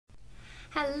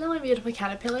Hello my beautiful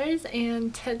caterpillars,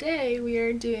 and today we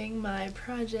are doing my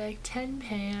Project 10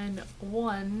 Pan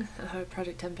 1,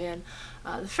 Project 10 Pan,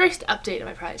 the first update of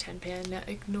my Project 10 Pan. Now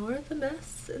ignore the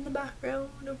mess in the background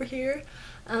over here.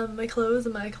 My clothes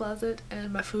in my closet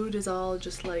and my food is all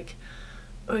just like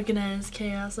organized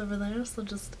chaos over there, so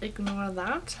just ignore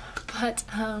that. But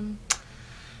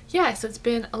yeah, so it's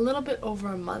been a little bit over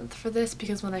a month for this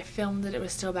because when I filmed it, it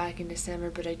was still back in December,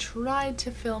 but I tried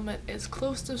to film it as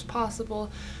close as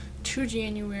possible to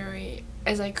January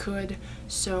as I could.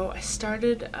 So I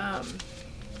started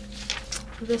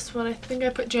this one, I think I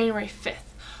put January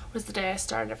 5th was the day I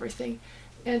started everything.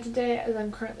 And today, as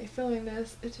I'm currently filming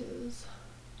this, it is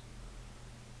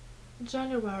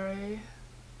January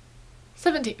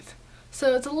 17th.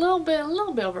 So it's a little bit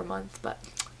over a month, but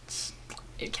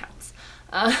it counts.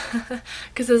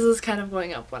 Because this is kind of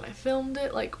going up when I filmed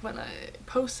it, like when I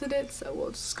posted it, so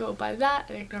we'll just go by that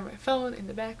and ignore my phone in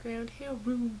the background. How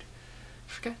rude.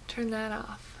 Forgot to turn that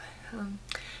off. If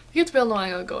it gets real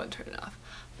annoying, I'll go and turn it off.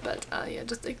 But yeah,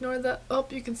 just ignore that. Oh,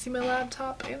 you can see my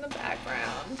laptop in the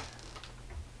background.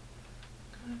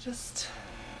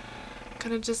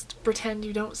 Gonna just pretend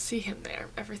you don't see him there.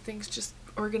 Everything's just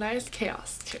organized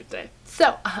chaos here today.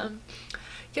 So,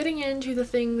 getting into the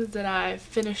things that I've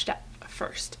finished up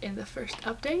first in the first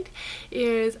update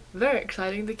is very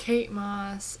exciting. The Kate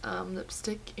Moss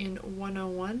lipstick in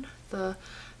 101, the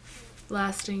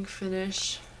lasting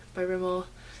finish by Rimmel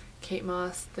Kate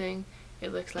Moss thing.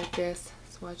 It looks like this.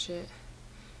 Swatch it.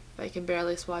 If I can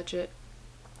barely swatch it.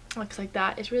 Looks like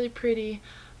that. It's really pretty.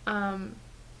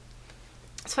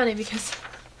 It's funny because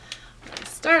when I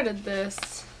started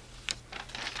this,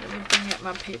 let me bring up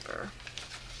my paper.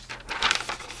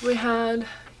 We had,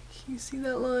 can you see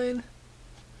that line?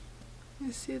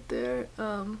 You see it there?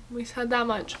 We had that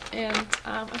much, and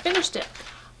I finished it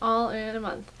all in a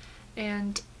month,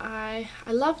 and I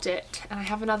loved it, and I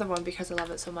have another one because I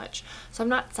love it so much. So I'm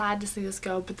not sad to see this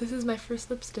go, but this is my first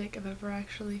lipstick I've ever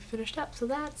actually finished up, so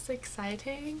that's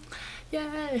exciting.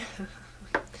 Yay!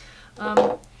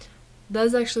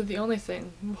 That's actually the only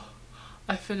thing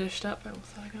I finished up. I almost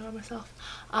thought I got it myself.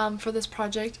 For this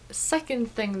project.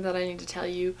 Second thing that I need to tell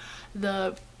you,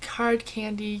 the Hard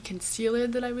Candy concealer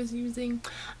that I was using,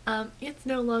 it's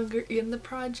no longer in the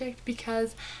project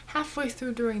because halfway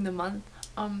through during the month,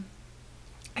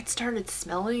 it started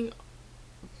smelling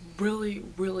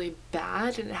really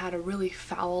bad, and it had a really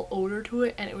foul odor to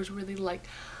it, and it was really like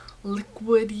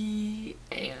liquidy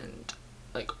and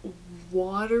like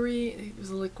watery. It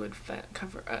was a liquid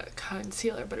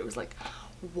concealer, but it was like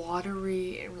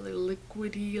watery and really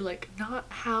liquidy, like not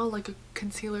how like a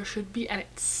concealer should be, and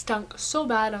it stunk so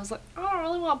bad. I was like, oh, I don't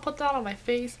really want to put that on my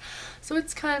face, so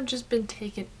it's kind of just been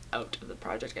taken out of the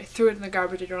project. I threw it in the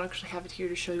garbage. I don't actually have it here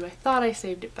to show you. I thought I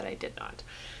saved it, but I did not.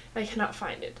 I cannot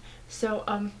find it, so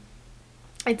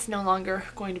it's no longer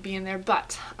going to be in there,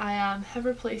 but I have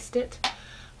replaced it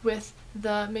with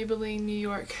the Maybelline New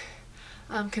York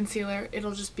concealer.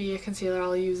 It'll just be a concealer.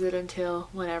 I'll use it until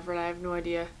whenever, and I have no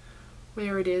idea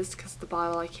where it is because the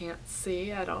bottle I can't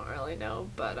see. I don't really know,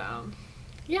 but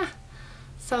yeah,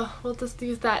 so we'll just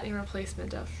use that in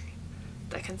replacement of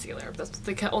the concealer. That's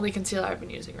the only concealer I've been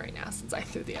using right now since I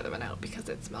threw the other one out because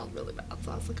it smelled really bad,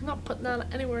 so I was like, I'm not putting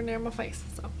that anywhere near my face.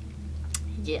 So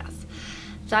yes,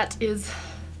 that is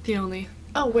the only,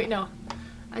 oh wait, no,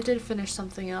 I did finish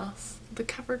something else. The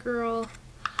CoverGirl,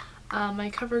 my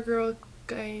CoverGirl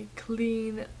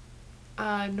Clean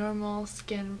Normal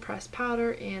Skin Pressed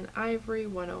Powder in Ivory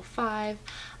 105.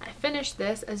 I finished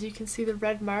this. As you can see, the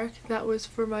red mark, that was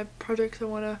for my project I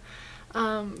want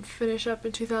to finish up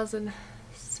in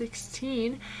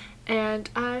 2016, and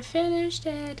I finished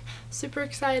it. Super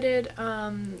excited.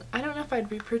 I don't know if I'd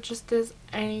repurchase this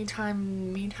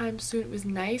meantime soon. It was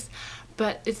nice,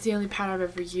 but it's the only powder I've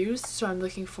ever used, so I'm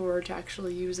looking forward to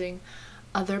actually using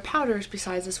other powders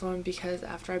besides this one, because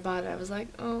after I bought it I was like,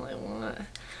 oh,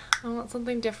 I want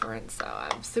something different, so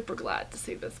I'm super glad to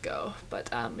see this go. But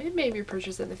it may be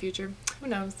purchased in the future, who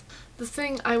knows. This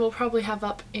thing I will probably have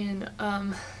up in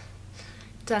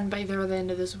done by either the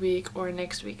end of this week or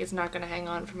next week. It's not going to hang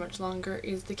on for much longer.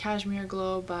 Is the Cashmere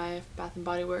Glow by Bath &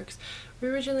 Body Works. We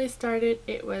originally started,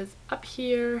 it was up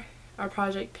here. Our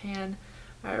project pan,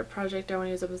 our project I want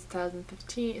to use up in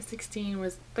 2016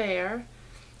 was there.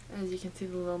 As you can see,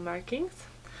 the little markings,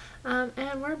 and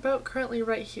we're about currently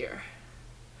right here.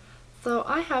 So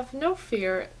I have no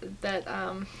fear that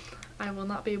I will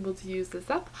not be able to use this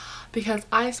up because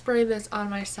I spray this on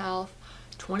myself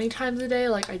 20 times a day.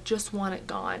 Like, I just want it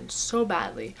gone so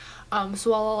badly.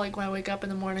 So I'll, like, when I wake up in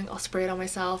the morning, I'll spray it on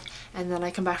myself, and then I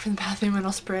come back from the bathroom and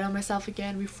I'll spray it on myself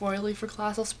again. Before I leave for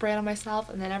class, I'll spray it on myself,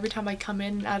 and then every time I come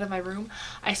in and out of my room,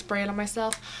 I spray it on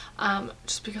myself,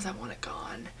 just because I want it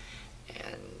gone.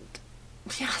 And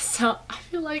yeah, so I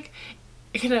feel like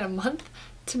in a month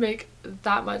to make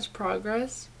that much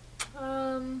progress,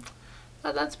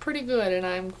 that's pretty good, and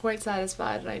I'm quite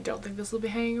satisfied, and I don't think this will be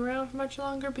hanging around for much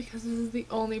longer because this is the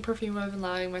only perfume I've been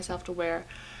allowing myself to wear,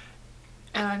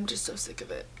 and I'm just so sick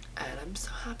of it, and I'm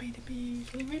so happy to be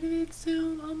getting rid of it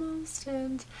soon, almost,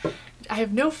 and I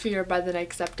have no fear by the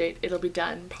next update it'll be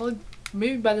done. Probably,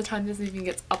 maybe by the time this even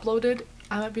gets uploaded,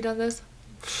 I might be done this.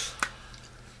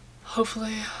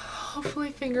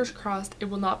 Hopefully, fingers crossed, it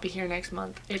will not be here next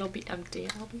month. It'll be empty.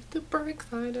 I'll be super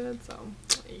excited. So,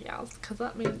 yes, because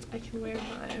that means I can wear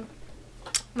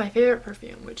my favorite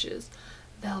perfume, which is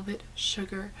Velvet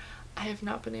Sugar. I have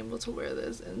not been able to wear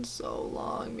this in so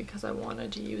long because I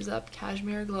wanted to use up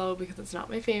Cashmere Glow because it's not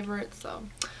my favorite. So,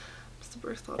 I'm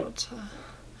super excited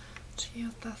to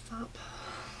use this up.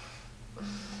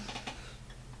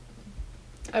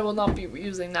 I will not be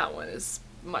using that one as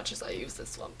much as I use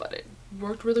this one, but it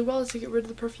worked really well to get rid of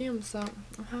the perfume, so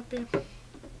I'm happy.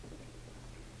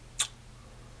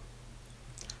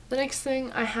 The next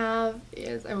thing I have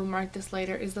is, I will mark this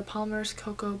later, is the Palmer's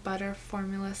Cocoa Butter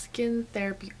Formula Skin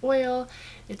Therapy Oil.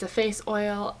 It's a face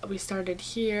oil. We started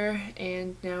here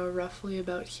and now roughly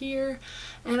about here,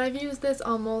 and I've used this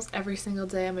almost every single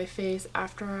day on my face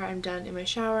after I'm done in my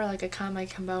shower. Like, I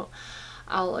come out,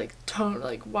 I'll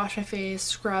like wash my face,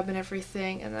 scrub and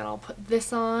everything, and then I'll put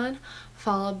this on,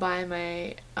 followed by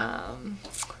my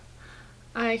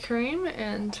eye cream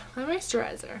and my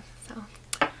moisturizer. So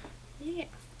yeah,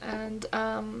 and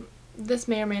this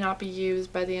may or may not be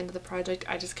used by the end of the project.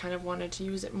 I just kind of wanted to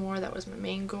use it more. That was my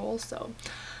main goal, so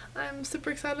I'm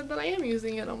super excited that I am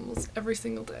using it almost every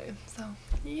single day. So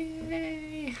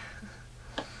yay!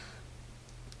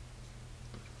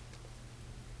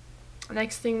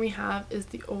 Next thing we have is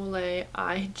the Olay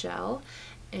Eye Gel,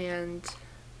 and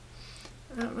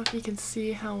I don't know if you can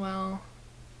see how well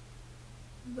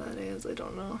that is. I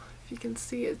don't know if you can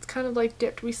see. It's kind of like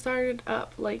dipped. We started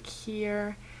up like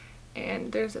here,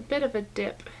 and there's a bit of a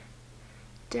dip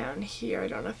down here. I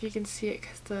don't know if you can see it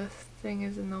because the thing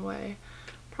is in the way.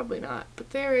 Probably not, but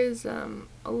there is a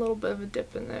little bit of a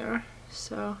dip in there.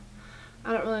 So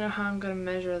I don't really know how I'm going to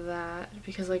measure that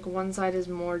because like one side is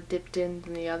more dipped in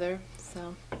than the other.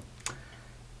 So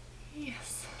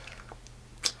yes,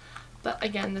 but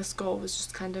again, this goal was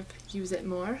just kind of use it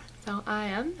more. So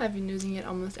I've been using it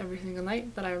almost every single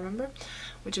night that I remember,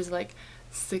 which is like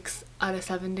 6 out of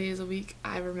 7 days a week.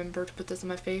 I remember to put this on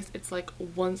my face. It's like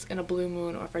once in a blue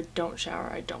moon, or if I don't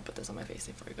shower, I don't put this on my face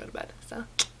before I go to bed. So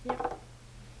yeah.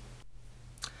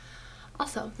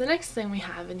 Also, the next thing we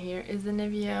have in here is the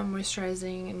Nivea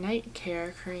Moisturizing Night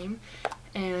Care Cream,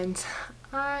 and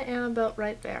I am about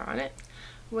right there on it.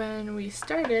 When we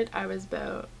started, I was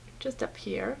about just up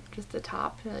here, just the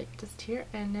top, like just here,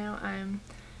 and now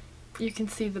you can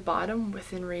see the bottom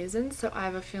within reason, so I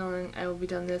have a feeling I will be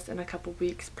done this in a couple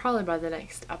weeks. Probably by the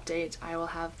next update I will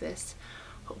have this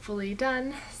hopefully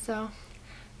done. So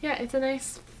yeah, it's a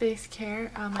nice face care.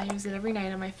 I use it every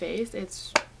night on my face.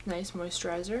 It's nice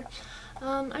moisturizer.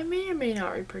 I may or may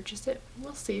not repurchase it.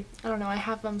 We'll see. I don't know. I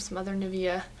have some other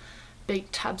Nivea,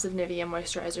 big tubs of Nivea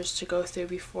moisturizers to go through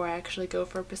before I actually go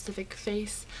for a Pacific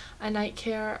Face night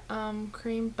care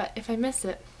cream. But if I miss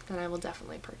it, then I will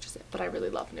definitely purchase it. But I really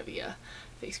love Nivea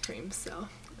face creams, so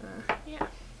yeah.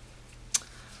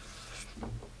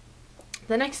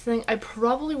 The next thing, I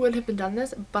probably would have been done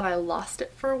this, but I lost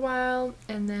it for a while,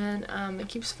 and then it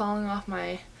keeps falling off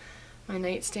my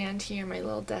nightstand here, my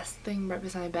little desk thing right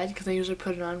beside my bed, because I usually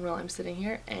put it on while I'm sitting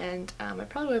here, and I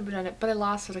probably would have done it, but I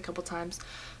lost it a couple times.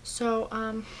 So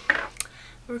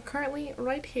we're currently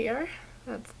right here.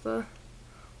 That's the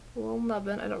little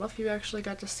nubbin. I don't know if you actually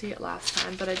got to see it last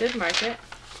time, but I did mark it,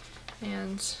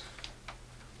 and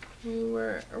we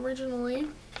were originally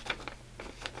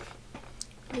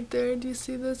right there. Do you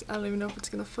see this? I don't even know if it's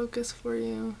gonna focus for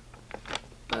you,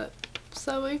 but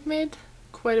so we've made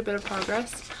quite a bit of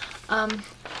progress.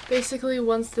 Basically,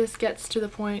 once this gets to the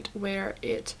point where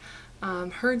it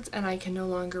hurts and I can no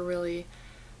longer really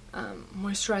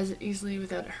moisturize it easily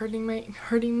without it hurting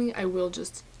me, I will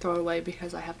just throw it away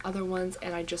because I have other ones,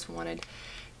 and I just wanted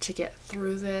to get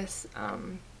through this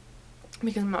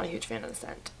because I'm not a huge fan of the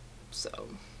scent. So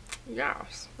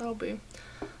yes, that'll be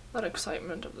a lot of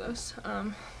excitement of this.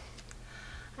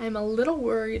 I'm a little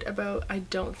worried about, I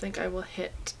don't think I will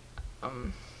hit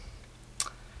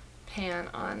pan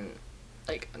on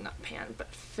like not pan,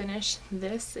 but finish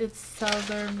this. It's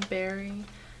Southern Berry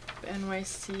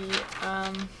NYC.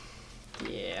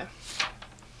 Yeah.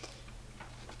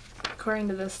 According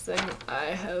to this thing, I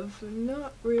have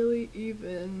not really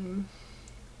even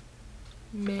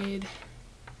made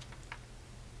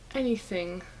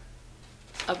anything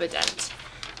of a dent.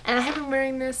 And I have been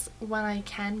wearing this when I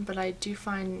can, but I do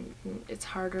find it's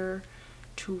harder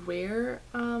to wear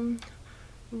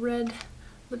red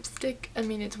lipstick. I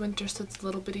mean, it's winter, so it's a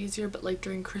little bit easier, but like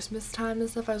during Christmas time and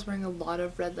stuff, I was wearing a lot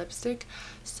of red lipstick.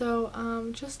 So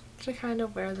just to kind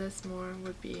of wear this more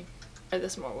would be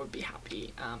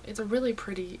happy. It's a really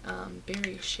pretty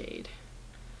berry shade,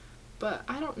 but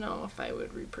I don't know if I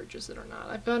would repurchase it or not.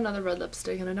 I've got another red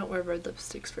lipstick, and I don't wear red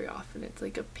lipsticks very often. It's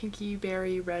like a pinky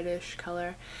berry reddish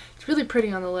color. It's really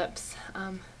pretty on the lips,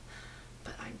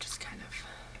 but I'm just kind of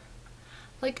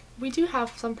like, we do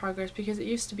have some progress because it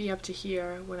used to be up to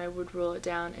here when I would roll it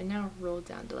down, and now roll it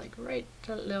down to like right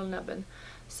to that little nubbin.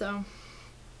 So,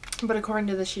 but according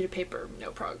to the sheet of paper,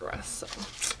 no progress.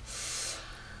 So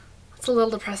it's a little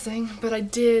depressing. But I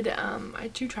do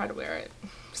try to wear it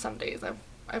some days.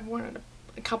 I've worn it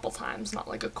a couple times, not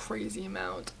like a crazy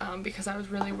amount, because I was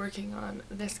really working on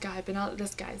this guy. But now that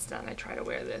this guy's done, I try to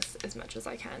wear this as much as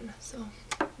I can. So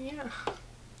yeah.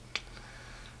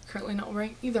 Currently not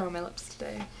wearing either on my lips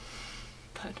today,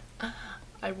 but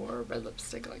I wore a red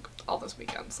lipstick like all this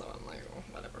weekend, so I'm like, oh,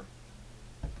 whatever.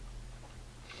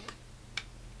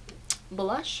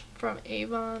 Blush from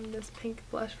Avon, this pink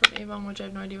blush from Avon, which I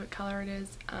have no idea what color it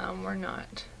is. We're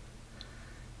not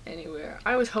anywhere.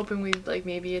 I was hoping we'd like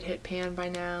maybe it hit pan by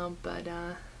now, but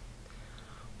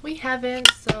we haven't,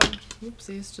 so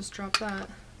oopsies, just dropped that.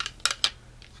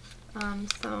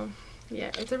 So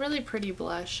yeah, it's a really pretty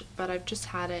blush, but I've just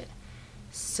had it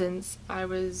since I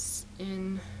was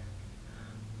in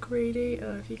grade 8.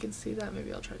 If you can see that,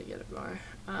 maybe I'll try to get it more.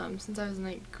 Since I was in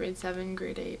like grade 7,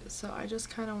 grade 8, so I just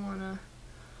kind of want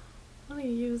to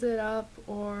use it up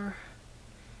or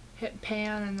hit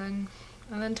pan and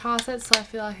then toss it, so I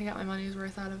feel like I got my money's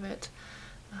worth out of it.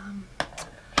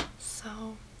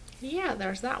 So yeah,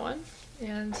 there's that one.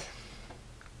 And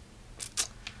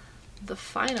the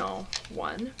final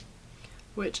one,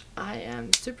 which I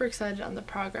am super excited on the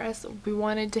progress. We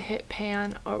wanted to hit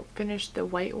pan or finish the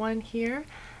white one here.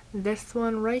 This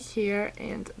one right here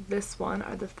and this one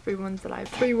are the three ones that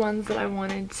I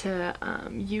wanted to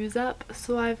use up.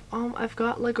 So I've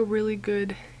got like a really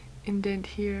good indent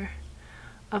here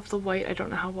of the white. I don't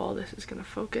know how well this is gonna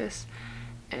focus.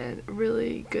 And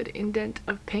really good indent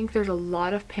of pink. There's a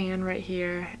lot of pan right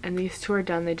here, and these two are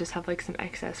done. They just have like some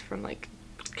excess from like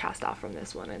cast off from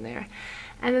this one in there.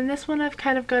 And then this one I've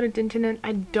kind of got a dent in it.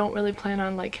 I don't really plan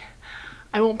on like,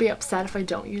 I won't be upset if I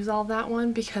don't use all that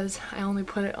one because I only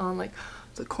put it on like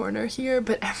the corner here,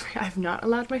 but I've not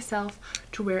allowed myself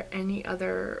to wear any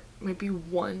other, maybe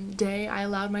one day I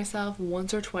allowed myself,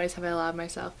 once or twice have I allowed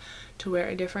myself to wear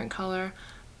a different color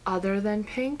other than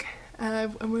pink.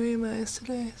 And I'm wearing my eyes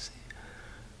today, see?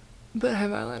 But I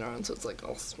have eyeliner on, so it's like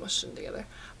all smushed in together.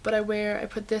 But I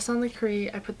put this on the crease,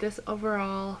 I put this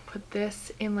overall, put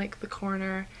this in like the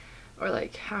corner or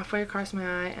like halfway across my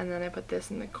eye, and then I put this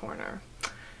in the corner.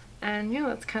 And yeah,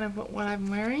 that's kind of what I'm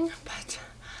wearing, but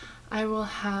I will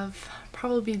have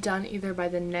probably be done either by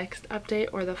the next update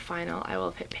or the final. I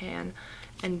will have hit pan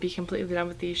and be completely done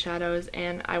with these shadows,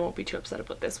 and I won't be too upset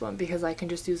about this one because I can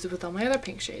just use it with all my other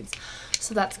pink shades.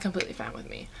 So that's completely fine with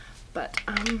me. But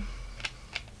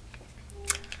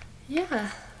yeah,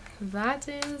 that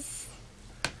is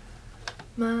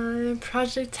my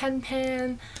Project 10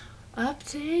 Pan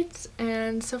update,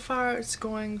 and so far it's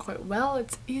going quite well.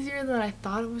 It's easier than I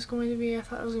thought it was going to be. I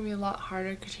thought it was going to be a lot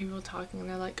harder because people were talking and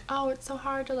they're like, oh, it's so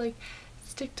hard to like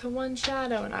stick to one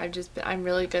shadow, and I'm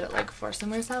really good at like forcing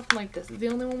myself. I'm like, this is the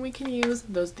only one we can use,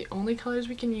 those are the only colors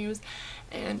we can use,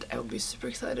 and I will be super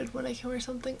excited when I can wear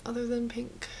something other than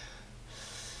pink.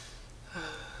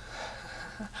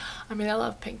 I mean, I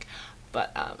love pink,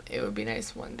 but it would be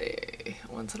nice one day,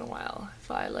 once in a while,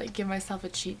 if I like give myself a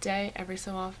cheat day every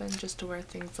so often just to wear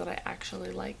things that I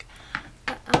actually like.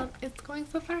 But it's going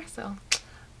so far, so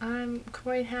I'm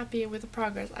quite happy with the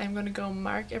progress. I'm going to go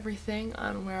mark everything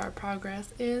on where our progress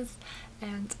is,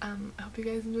 and I hope you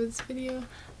guys enjoyed this video.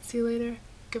 See you later.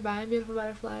 Goodbye, beautiful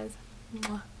butterflies.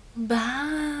 Mwah.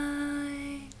 Bye.